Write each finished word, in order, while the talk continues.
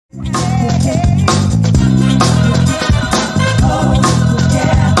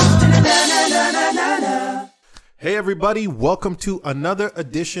Hey everybody, welcome to another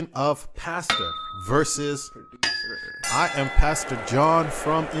edition of Pastor versus Producer. I am Pastor John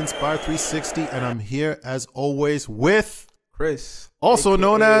from Inspire 360 and I'm here as always with Chris, also AKA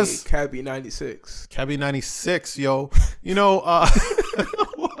known as Cabby 96. Cabby 96, yo. You know, I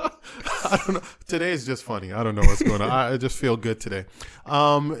don't know. Today is just funny. I don't know what's going on. I just feel good today.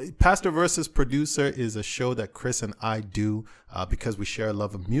 Pastor versus Producer is a show that Chris and I do because we share a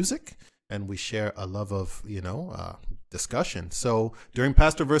love of music. And we share a love of, discussion. So during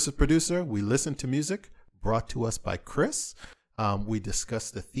Pastor versus Producer, we listen to music brought to us by Chris. We discuss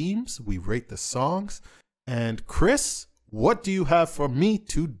the themes. We rate the songs. And Chris, what do you have for me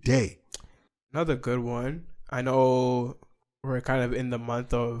today? Another good one. I know we're kind of in the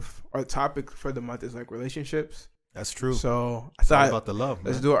month of, our topic for the month is like relationships. That's true. So I it's thought all about the love.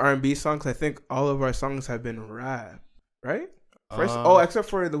 Let's do an R&B song because I think all of our songs have been rap, right? First, except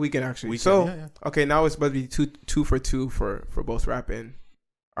for the weekend actually. Okay, now it's about to be two for two for both rap and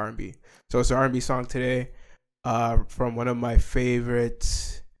R&B. So it's an R&B song today, from one of my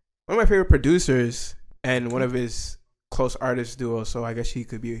favorite producers and one of his close artist duo. So I guess he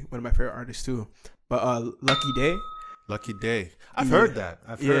could be one of my favorite artists too. But Lucky Daye. Lucky Daye. I've heard that.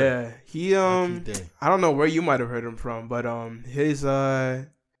 He I don't know where you might have heard him from, but his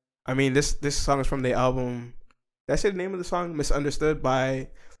this song is from the album. Did I say the name of the song? Misunderstood by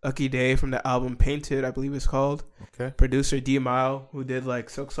Lucky Daye from the album Painted, I believe it's called. Okay. Producer D-Mile, who did like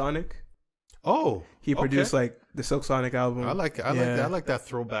Silk Sonic. Oh, he produced like the Silk Sonic album. I like that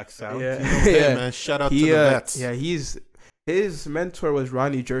throwback sound. Yeah, hey, man, shout out to the vets. Yeah, his mentor was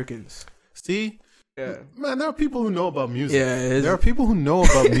Ronnie Jerkins. See. Yeah. Man, there are people who know about music. Yeah, there are people who know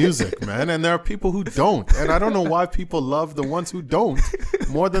about music, man, and there are people who don't. And I don't know why people love the ones who don't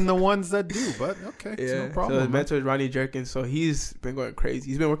more than the ones that do. But okay, it's no problem. So his mentor is Ronnie Jerkins, so he's been going crazy.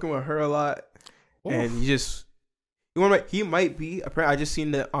 He's been working with her a lot, and he might be. Apparently, I just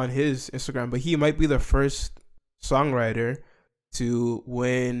seen that on his Instagram, but he might be the first songwriter to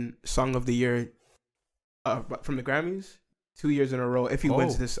win Song of the Year from the Grammys 2 years in a row if he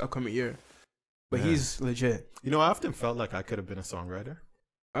wins this upcoming year. But he's legit. I often felt like I could have been a songwriter.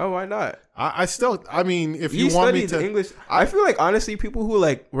 Oh, why not? If you want me to English, I feel like honestly, people who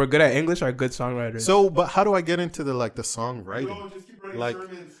were good at English are good songwriters. So, but how do I get into the songwriting? No, just keep writing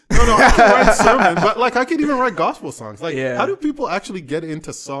sermons. No, I can write sermons, but I could even write gospel songs. How do people actually get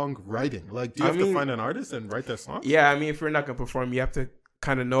into songwriting? Do you have to find an artist and write their song? Yeah, if you're not gonna perform, you have to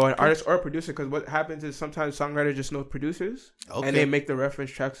kind of know an artist or a producer, because what happens is sometimes songwriters just know producers and they make the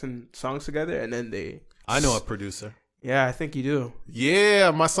reference tracks and songs together, and then I know a producer. Yeah, I think you do. Yeah,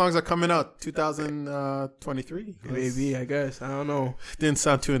 my songs are coming out 2023. Maybe, I guess. I don't know. Didn't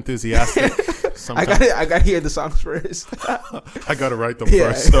sound too enthusiastic. I got to hear the songs first. I got to write them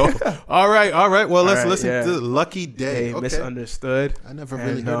first. So, all right. Well, let's listen to Lucky Daye. Okay. Misunderstood. I never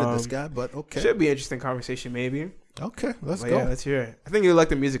really heard of this guy, but okay. Should be an interesting conversation, maybe. Okay, let's go. Yeah, let's hear it. I think you like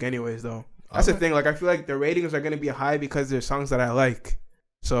the music anyways, though. That's the thing. I feel like the ratings are going to be high because there's songs that I like.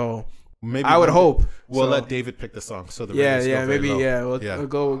 So maybe I would hope. We'll let David pick the song. So We'll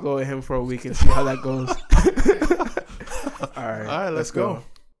go with him for a week and see how that goes. All right, let's go.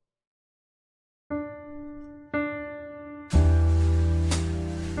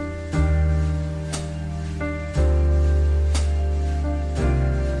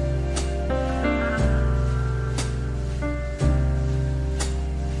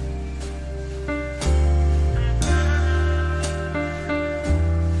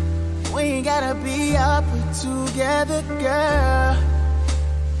 Gotta be up together, girl.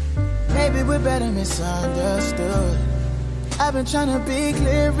 Maybe we're better misunderstood. I've been trying to be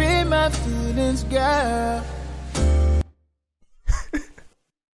clear in my feelings, girl.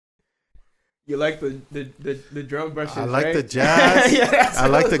 You like the drum brushes? I like right? the jazz. I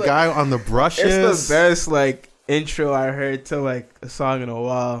like the guy on the brushes. It's the best intro I heard to a song in a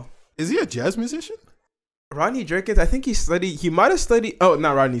while. Is he a jazz musician? Ronnie Jerkins, I think he might have studied,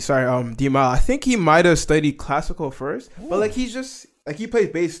 not Ronnie, sorry, D-Mile. I think he might have studied classical first. Ooh. But he's just, he plays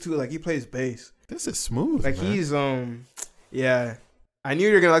bass too, he plays bass. This is smooth, man. He's, yeah. I knew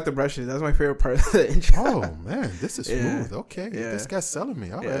you were going to like the brushes. That's my favorite part of the intro. Oh, man, this is smooth. Okay, this guy's selling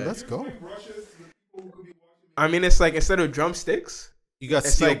me. All right, let's go. It's instead of drumsticks. You got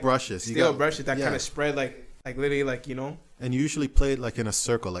steel brushes. Steel brushes that kind of spread, literally, And you usually play it, in a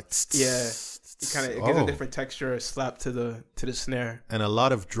circle, It gives a different texture, a slap to the snare. And a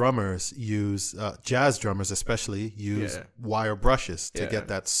lot of drummers use, jazz drummers especially, use wire brushes to get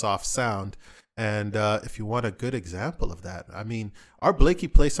that soft sound. And if you want a good example of that, Art Blakey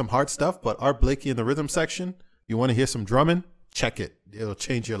plays some hard stuff, but Art Blakey in the rhythm section, you want to hear some drumming? Check it. It'll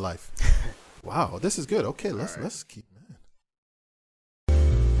change your life. Wow, this is good. Okay, let's keep.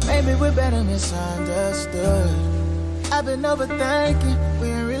 Maybe we're better misunderstood. I've been overthinking. We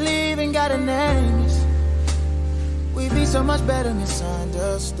ain't really even got a name. We'd be so much better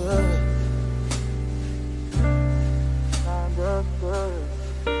misunderstood. We'd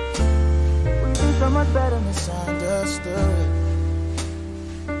be so much better misunderstood.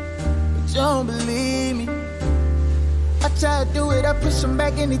 But you don't believe me. I try to do it, I push them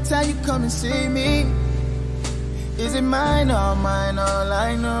back anytime you come and see me. Is it mine or mine? All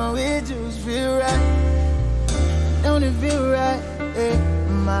I know it just feel right. Don't it feel right?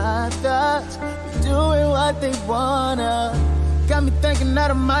 My thoughts be doing what they wanna. Got me thinking that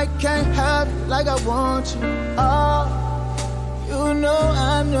I might can't have you like I want you. Oh, you know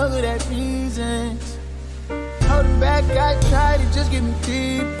I'm no good at reasons. Holding back, I try to just get me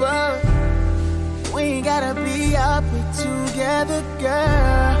deeper. We ain't gotta be up, we're together,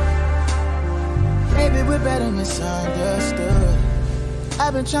 girl. Maybe we're better misunderstood.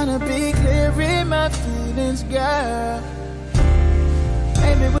 I've been trying to be clear in my feelings, girl.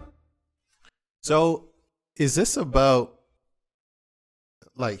 Maybe So, is this about,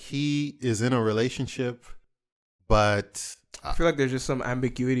 like, he is in a relationship, but I feel like there's just some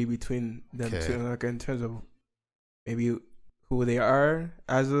ambiguity between them two, like in terms of maybe who they are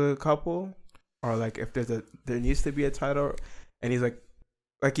as a couple, or like if there needs to be a title, and he's like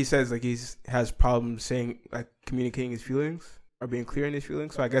he says, like has problems saying, like, communicating his feelings or being clear in his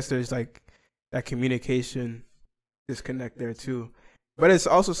feelings. So I guess there's like that communication disconnect there too. But it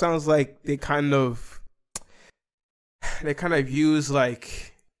also sounds like they kind of use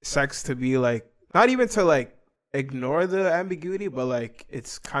like sex to be like, not even to like ignore the ambiguity, but like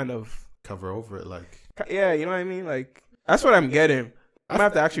it's kind of cover over it, like, yeah, you know what I mean? Like that's what I'm getting. I'm gonna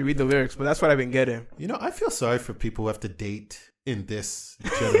have to actually read the lyrics, but that's what I've been getting. You know, I feel sorry for people who have to date in this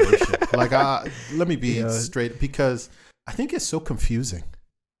generation. Like, let me be straight, because I think it's so confusing.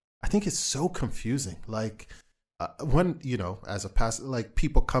 Like, when, you know, as a pastor, like,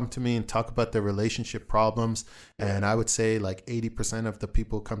 people come to me and talk about their relationship problems, and I would say like 80% of the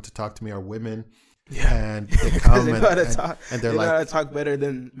people who come to talk to me are women. Yeah, and they come and they're like, know how to talk better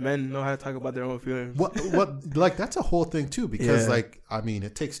than men know how to talk about their own feelings. What like, that's a whole thing too, because like, I mean,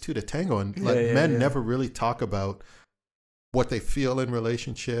 it takes two to tango, and like men never really talk about what they feel in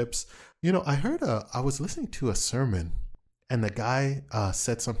relationships. You know, I was listening to a sermon, and the guy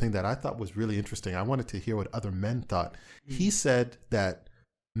said something that I thought was really interesting. I wanted to hear what other men thought. He said that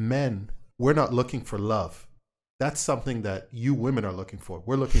men, we're not looking for love. That's something that you women are looking for.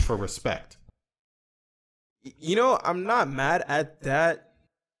 We're looking for respect. You know, I'm not mad at that.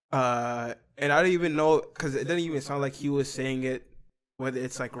 And I don't even know, because it doesn't even sound like he was saying it, whether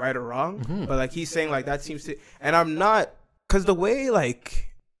it's like right or wrong. Mm-hmm. But like, he's saying like that seems to, and I'm not, because the way like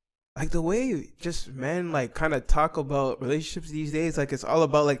the way just men like kind of talk about relationships these days, like it's all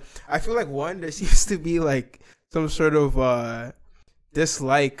about like, I feel like one, there seems to be like some sort of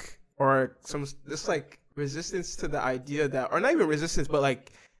dislike or some this like resistance to the idea that, or not even resistance, but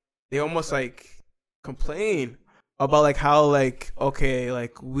like they almost like complain about like how like, okay,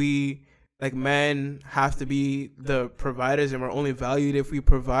 like we like men have to be the providers and we're only valued if we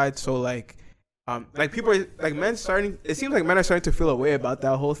provide. So like people are like, it seems like men are starting to feel a way about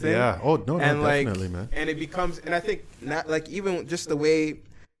that whole thing. Yeah. Oh no, and like, definitely, man. And it becomes, and I think not like, even just the way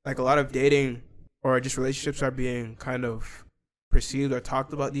like a lot of dating or just relationships are being kind of perceived or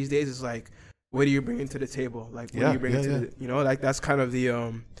talked about these days is like, what do you bring to the table? Like, what do you bring to the, you know, like that's kind of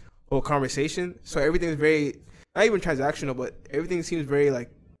the whole conversation. So everything's very, not even transactional, but everything seems very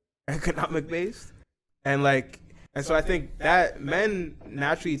like economic based, and like, and so I think that men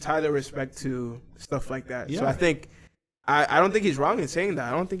naturally tie their respect to stuff like that. Yeah. So I think I don't think he's wrong in saying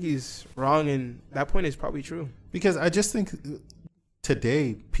that. I don't think he's wrong, and that point is probably true. Because I just think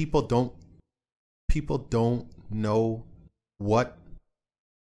today people don't know what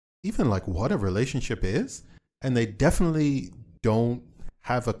a relationship is, and they definitely don't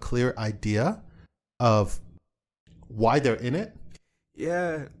have a clear idea of why they're in it.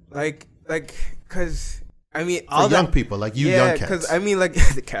 Yeah, like, cause I mean, all the young people like you, young cats. Because I mean, like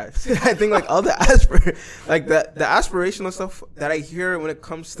the cats. I think like all the the aspirational stuff that I hear when it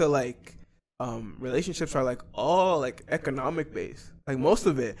comes to like relationships are like all like economic based, like most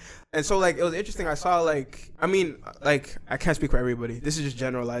of it. And so like it was interesting. I saw like, I mean, like I can't speak for everybody. This is just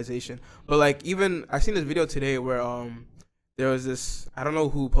generalization. But like, even I seen this video today where there was this, I don't know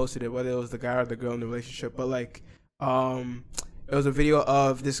who posted it, whether it was the guy or the girl in the relationship, but like it was a video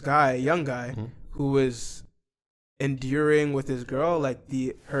of this guy, a young guy, who was enduring with this girl, like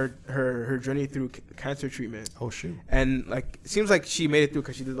her journey through cancer treatment. Oh shoot! And like it seems like she made it through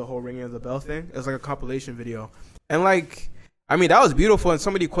because she did the whole ringing of the bell thing. It was like a compilation video, and like I mean that was beautiful. And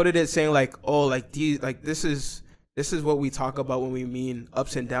somebody quoted it saying like, oh, like this is what we talk about when we mean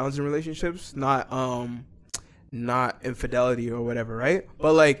ups and downs in relationships, not infidelity or whatever, right?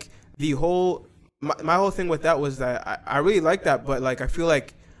 But like the whole my whole thing with that was that I really like that, but like I feel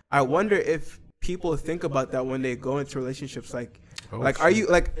like I wonder if people think about that when they go into relationships. Like, are you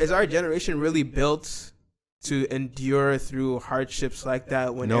like, is our generation really built to endure through hardships like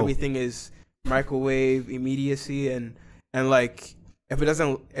that when everything is microwave immediacy and like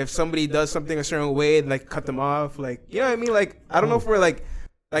if somebody does something a certain way, like cut them off, like, you know what I mean? Like, I don't know if we're like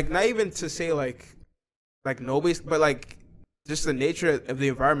not even to say like nobody's, but like just the nature of the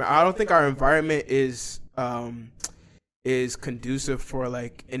environment. I don't think our environment is conducive for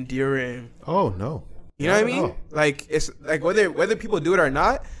like enduring. Oh no. You know what I mean? Like it's like whether people do it or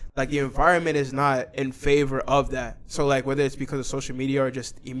not, like the environment is not in favor of that. So like whether it's because of social media or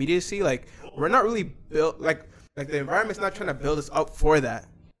just immediacy, like we're not really built like the environment's not trying to build us up for that.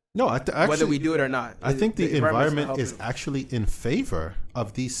 No, actually, whether we do it or not. I think the environment is actually in favor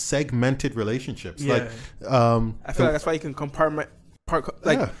of these segmented relationships. Yeah. Like I feel like that's why you can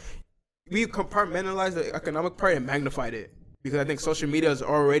we compartmentalized the economic part and magnified it, because I think social media is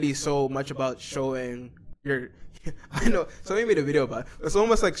already so much about showing your I know somebody made a video about it. It's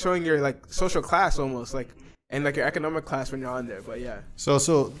almost like showing your like social class almost, like, and like your economic class when you're on there. But yeah, so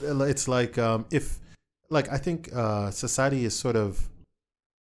it's like if like I think society is sort of,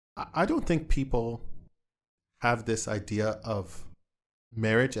 I don't think people have this idea of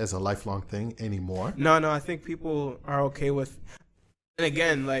marriage as a lifelong thing anymore. No, I think people are okay with, and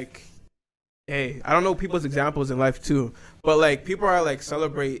again, like, hey, I don't know people's examples in life too, but like people are like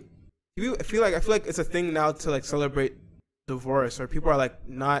celebrate. I feel like it's a thing now to like celebrate divorce, or people are like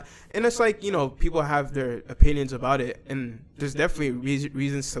not, and it's like, you know, people have their opinions about it, and there's definitely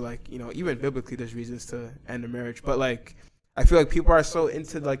reasons to, like, you know, even biblically there's reasons to end a marriage, but like I feel like people are so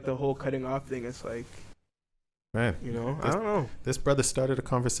into like the whole cutting off thing. It's like, man, you know, I don't know. This brother started a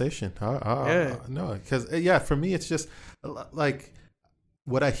conversation. Yeah. No, because for me it's just like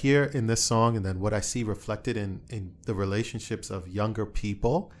what I hear in this song, and then what I see reflected in the relationships of younger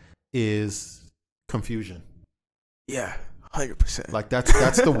people is confusion. Yeah, 100%. Like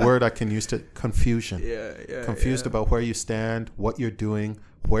that's the word I can use to confusion. Yeah. Confused about where you stand, what you're doing,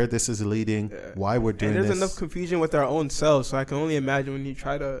 where this is leading, why we're doing this. And there's enough confusion with our own selves, so I can only imagine when you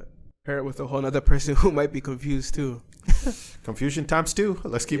try to pair it with a whole other person who might be confused too. Confusion times 2.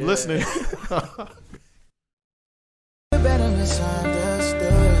 Let's keep listening. Better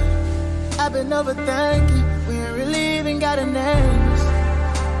misunderstood. I've been overthinking. We ain't really even got a name.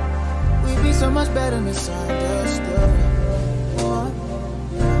 We'd be so much better misunderstood.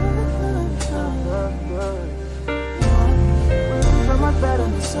 So much better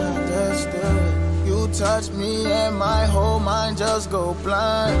misunderstood. You touch me and my whole mind just go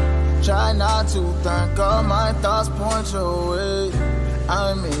blind. Try not to think, all my thoughts point your way.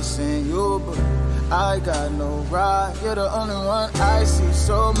 I'm missing you, but I got no right. You're the only one I see.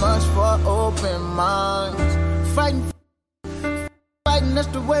 So much for open minds. Fighting, that's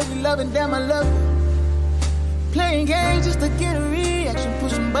the way we love, and damn I love it. Playing games just to get a reaction,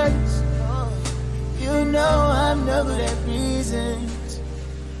 pushing buttons. You know I'm never that reason.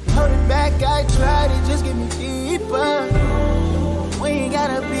 Hold it back, I tried it, just get me deeper. We ain't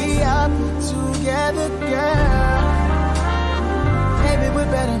gotta be up together, girl. Maybe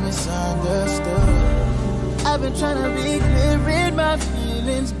we're better misunderstood. I've been trying to be clear in my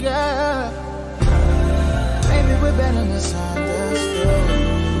feelings, girl. Maybe we're better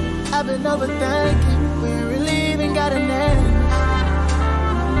misunderstood. I've been overthinking. We ain't really even got a name.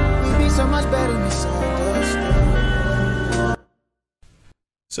 We'd be so much better misunderstood.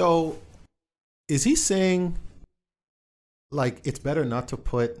 So, is he saying, like, it's better not to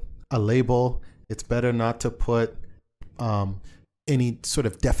put a label? It's better not to put any sort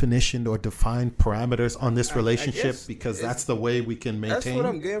of definition or defined parameters on this relationship, because that's the way we can maintain. That's what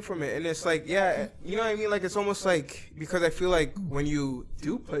I'm getting from it. And it's like, yeah, you know what I mean? Like, it's almost like, because I feel like when you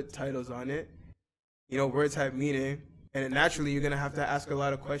do put titles on it, you know, words have meaning, and then naturally you're going to have to ask a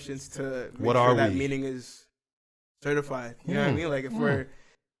lot of questions to make sure that meaning is certified. You know what I mean? Like, if we're,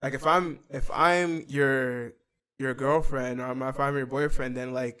 like, if I'm your girlfriend, or if I'm your boyfriend,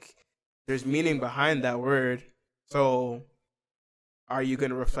 then like there's meaning behind that word. So are you going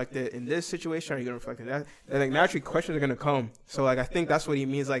to reflect it in this situation? Are you going to reflect it in that? And like naturally questions are going to come. So like I think that's what he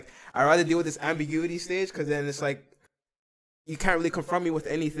means. Like I'd rather deal with this ambiguity stage, because then it's like you can't really confront me with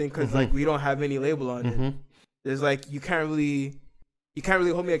anything, because like we don't have any label on it. there's like you can't really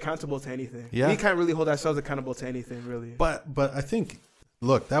hold me accountable to anything. Yeah. We can't really hold ourselves accountable to anything, really. But I think,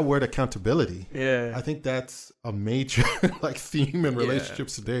 look, that word accountability. Yeah. I think that's a major like theme in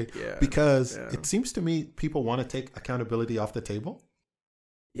relationships today. Yeah. Because it seems to me people want to take accountability off the table.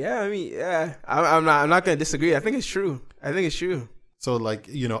 Yeah, I mean, I'm not gonna disagree. I think it's true. So like,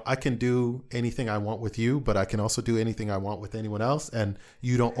 I can do anything I want with you, but I can also do anything I want with anyone else, and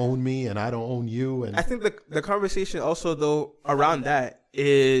you don't own me and I don't own you. And I think the conversation also though around that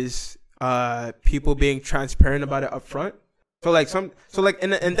is people being transparent about it up front. So and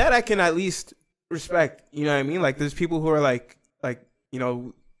that I can at least respect, you know what I mean? Like there's people who are like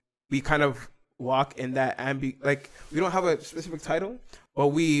we kind of walk in that like we don't have a specific title, but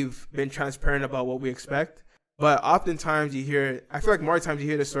we've been transparent about what we expect. But oftentimes I feel like more times you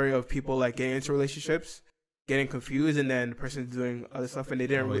hear the story of people like getting into relationships, getting confused, and then the person's doing other stuff and they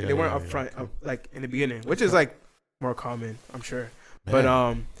weren't upfront like in the beginning, which is like more common, I'm sure.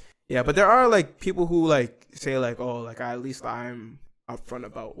 Man. But but there are like people who like say like, oh, like at least I'm upfront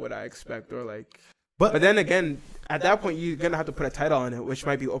about what I expect, or like but then again, at that point you're gonna have to put a title on it, which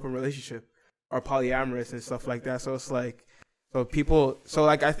might be open relationship or polyamorous and stuff like that. So it's like I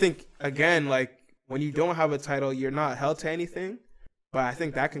think again, like when you don't have a title, you're not held to anything. But I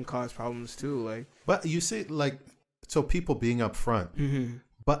think that can cause problems too. Like, but you say like, so people being upfront,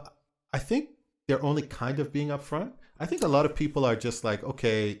 but I think they're only kind of being upfront. I think a lot of people are just like,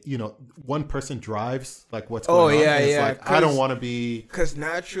 okay, one person drives like what's going on. It's like, I don't want to be, because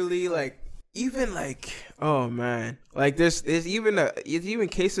naturally, like even like, oh man, like there's even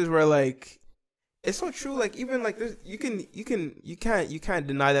cases where like. It's so true. Like even like there's you can't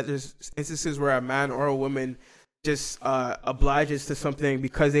deny that there's instances where a man or a woman just obliges to something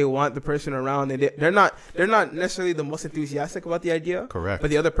because they want the person around, and they're not necessarily the most enthusiastic about the idea. Correct. But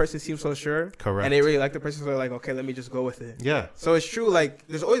the other person seems so sure. Correct. And they really like the person, so they're like, okay, let me just go with it. Yeah. So it's true. Like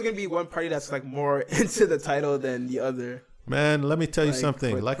there's always gonna be one party that's like more into the title than the other. Man, let me tell you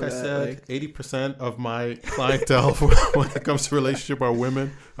something. Like I said, 80% of my clientele when it comes to relationship are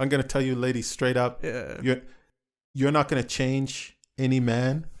women. I'm going to tell you, ladies, straight up, you're not going to change any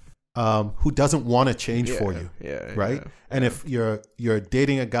man who doesn't want to change for you, right? And if you're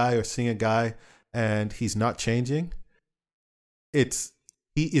dating a guy or seeing a guy and he's not changing, he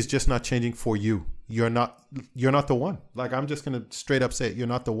is just not changing for you. You're not the one. Like I'm just going to straight up say it. You're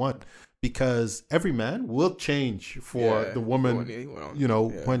not the one. Because every man will change for the woman,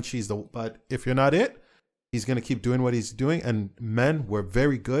 when she's but if you're not it, he's going to keep doing what he's doing. And men, we're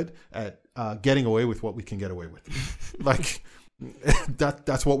very good at getting away with what we can get away with. Like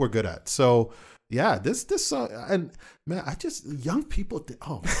that's what we're good at. So yeah, this and man, young people,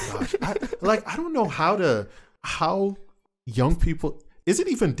 oh my gosh. I don't know how young people, is it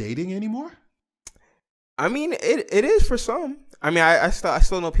even dating anymore? I mean, it is for some. I mean, I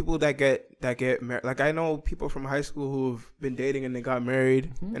still know people that get married. Like I know people from high school who've been dating and they got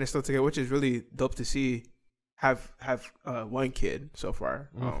married and they're still together, which is really dope to see. Have one kid so far,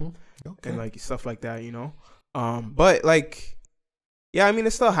 and like stuff like that, But like, yeah, I mean,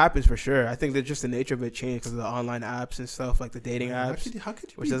 it still happens for sure. I think that just the nature of it changed because of the online apps and stuff, like the dating apps. How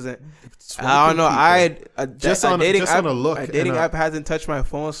could you which doesn't? I don't know. A dating app hasn't touched my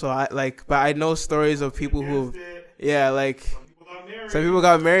phone, so but I know stories of people who, like. Some people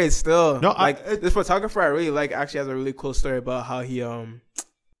got married still. No, this photographer I really like actually has a really cool story about how he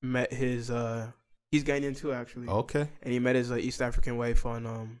met his he's Ghanaian too actually. Okay. And he met his East African wife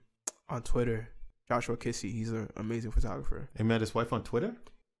on Twitter. Joshua Kissy. He's an amazing photographer. He met his wife on Twitter?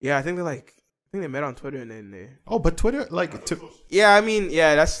 Yeah, I think they met on Twitter and then they. Oh, but Twitter yeah, I mean,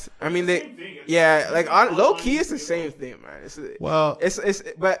 yeah, on low key, it's the same thing, man.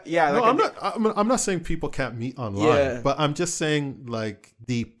 But yeah. No, I'm not saying people can't meet online, but I'm just saying like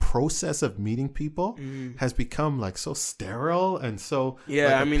the process of meeting people has become like so sterile and so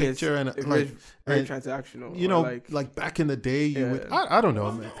I mean, it's very transactional. Like back in the day, you would I don't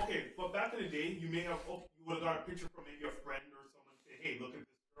know, man. Okay, but back in the day, you would have got a picture from maybe a friend or someone say, hey, look at this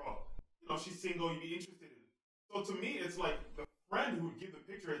girl. She's single, you'd be interested in it. So to me, it's like the friend who would give the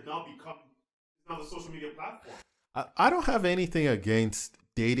picture has now become the social media platform. I don't have anything against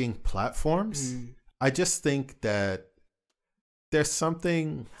dating platforms. I just think that there's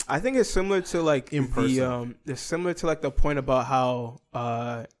something. I think it's similar to like in person. It's similar to like the point about how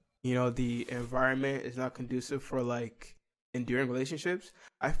the environment is not conducive for like enduring relationships.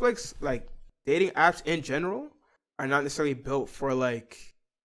 I feel like dating apps in general are not necessarily built for like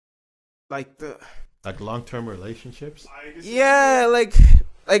long-term relationships. Yeah,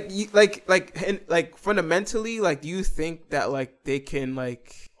 fundamentally, like, do you think that like they can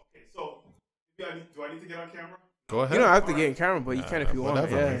like? Okay, so Do I need to get on camera? Go ahead. You don't have to get in camera, but you can if you want.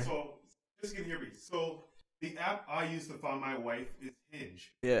 whatever, Yeah. man. So just can hear me. So the app I use to find my wife is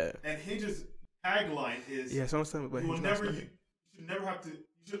Hinge. Yeah. And Hinge's tagline is Someone's telling me about you will Hinge never last you night. should never have to you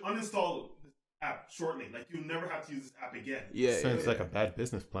should uninstall this app shortly. Like you'll never have to use this app again. Sounds like a bad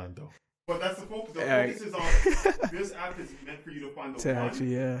business plan, though. But that's the focus. The Yeah. focus is on this app is meant for you to find the one,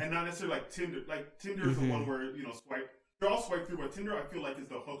 Actually, and not necessarily like Tinder. Like Tinder is the one where swipe. They're all swipe through, but Tinder I feel like is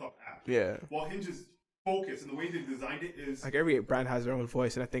the hookup app. Yeah. While Hinge's focus and the way they designed it is Like every brand has their own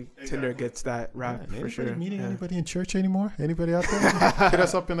voice, and I think Tinder gets that rap for sure. Meeting Yeah. anybody in church anymore? Anybody out there? Hit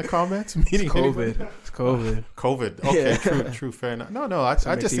us up in the comments. Meeting anybody? It's COVID. COVID. Okay, Yeah. true, fair enough. No, I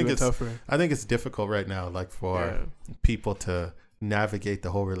just think it's tougher. I think it's difficult right now, like for people to navigate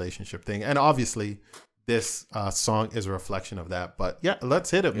the whole relationship thing. And obviously, this song is a reflection of that. But yeah, let's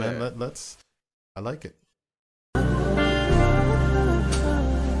hit it, man. Yeah. Let's. I like it. We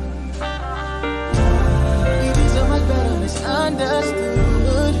be so much better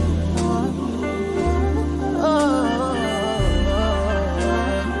misunderstood.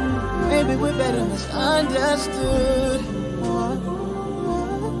 Maybe we're better misunderstood.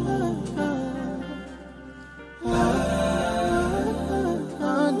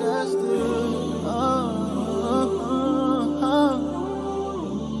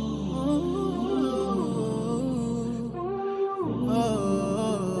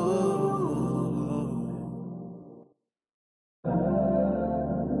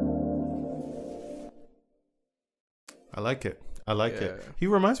 I like it. He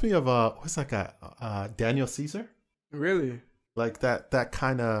reminds me of what's that guy? Daniel Caesar. Really? Like that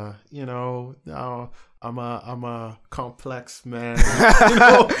kind of, I'm a complex man.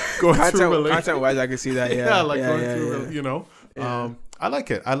 Going through content wise, I can see that. Going through, I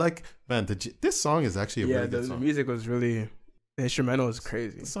like it. I like, man. This song is actually a really good song. The music was really, the instrumental is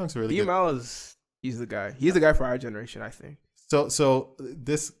crazy. The song's really good. D-Mal he's the guy. He's the guy for our generation, I think. So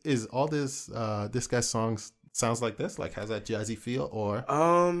this is all this guy's songs sounds like this, like has that jazzy feel, or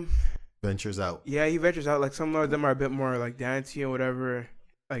ventures out. Yeah, he ventures out. Like some of them are a bit more like dancey or whatever.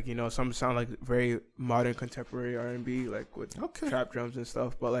 Like some sound like very modern contemporary R&B, like with trap drums and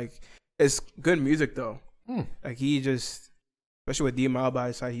stuff. But like it's good music though. Like he just, especially with D-Mal by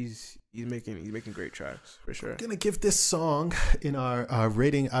his side, he's making great tracks for sure. I'm gonna give this song in our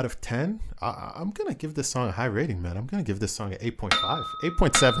rating out of 10. I'm gonna give this song a high rating, man. I'm gonna give this song an 8.5,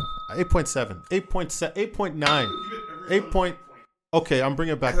 8.7, 8.7, 8.9, 8. Okay, I'm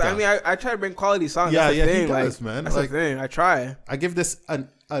bringing it back down. I mean, I try to bring quality songs. Yeah, that's the thing. He does, man. That's the thing. I try. I give this an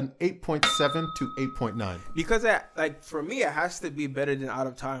 8.7 to 8.9 because for me, it has to be better than Out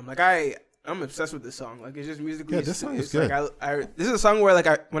of Time. Like I'm obsessed with this song. Like it's just musically. Yeah, this song is good. Like this is a song where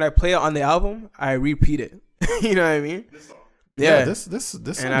when I play it on the album, I repeat it. You know what I mean? This song. Yeah, this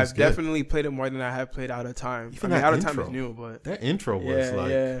song and I've definitely played it more than I have played Out of Time. Even Out of Time is new, but that intro was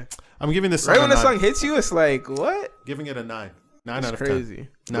I'm giving this song right when the song hits you, it's like what? Giving it a 9. 9 out of 10. Crazy.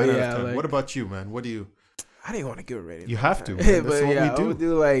 9 out of 10. Like, what about you, man? What do you? I didn't want to give it a rating. You have to. Man. That's what we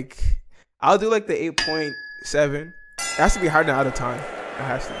do. I'll do like the 8.7. It has to be harder than Out of Time. It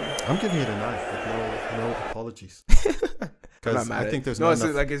has to be. I'm giving it a 9 with no apologies. Because I think there's not enough.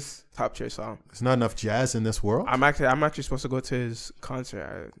 It's like his top tier song. There's not enough jazz in this world. I'm actually supposed to go to his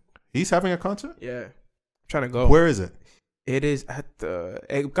concert. He's having a concert? Yeah. I'm trying to go. Where is it? It is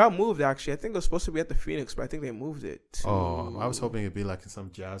it got moved actually. I think it was supposed to be at the Phoenix, but I think they moved it. I was hoping it'd be like in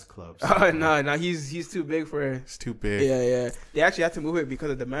some jazz clubs. No, he's too big for it. It's too big. Yeah. They actually had to move it because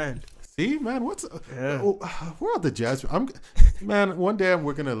of demand. See, man, where are the jazz? One day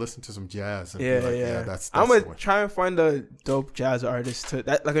we're gonna listen to some jazz. And that's I'm gonna try and find a dope jazz artist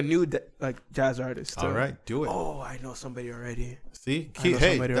like a new jazz artist. All right, do it. Oh, I know somebody already. See,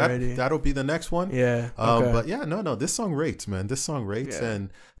 that'll be the next one. Yeah. But no, this song rates, man. This song rates, and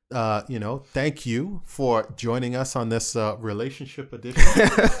thank you for joining us on this relationship edition.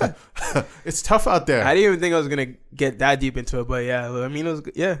 It's tough out there. I didn't even think I was gonna get that deep into it, but I mean, it was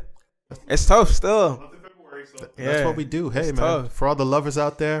it's tough still. That's what we do. Hey, it's man, tough. For all the lovers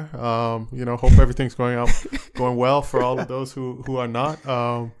out there, hope everything's going well for all of those who are not.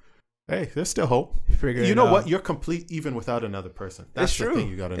 Hey, there's still hope. You know what? You're complete even without another person. That's the thing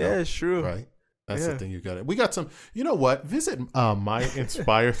you got to know. Yeah, it's true. Right? That's the thing you got to. We got some, you know what? Visit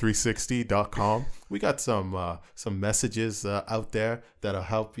myinspire360.com. We got some messages out there that'll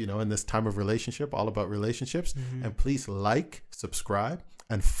help, in this time of relationship, all about relationships. Mm-hmm. And please like, subscribe,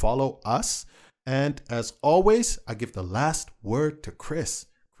 and follow us. And as always, I give the last word to Chris.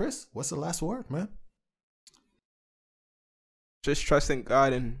 Chris, what's the last word, man? Just trust in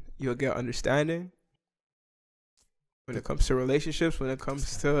God and you'll get understanding. When it comes to relationships, when it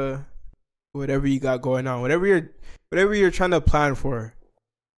comes to whatever you got going on, whatever you're trying to plan for,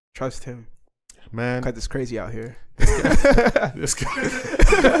 trust him. Man, because it's crazy out here. This guy.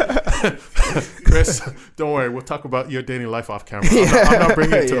 Chris, don't worry. We'll talk about your dating life off camera. I'm not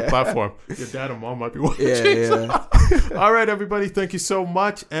bringing it to the platform. Your dad and mom might be watching. Yeah. All right, everybody. Thank you so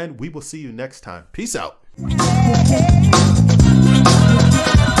much. And we will see you next time. Peace out. Yeah.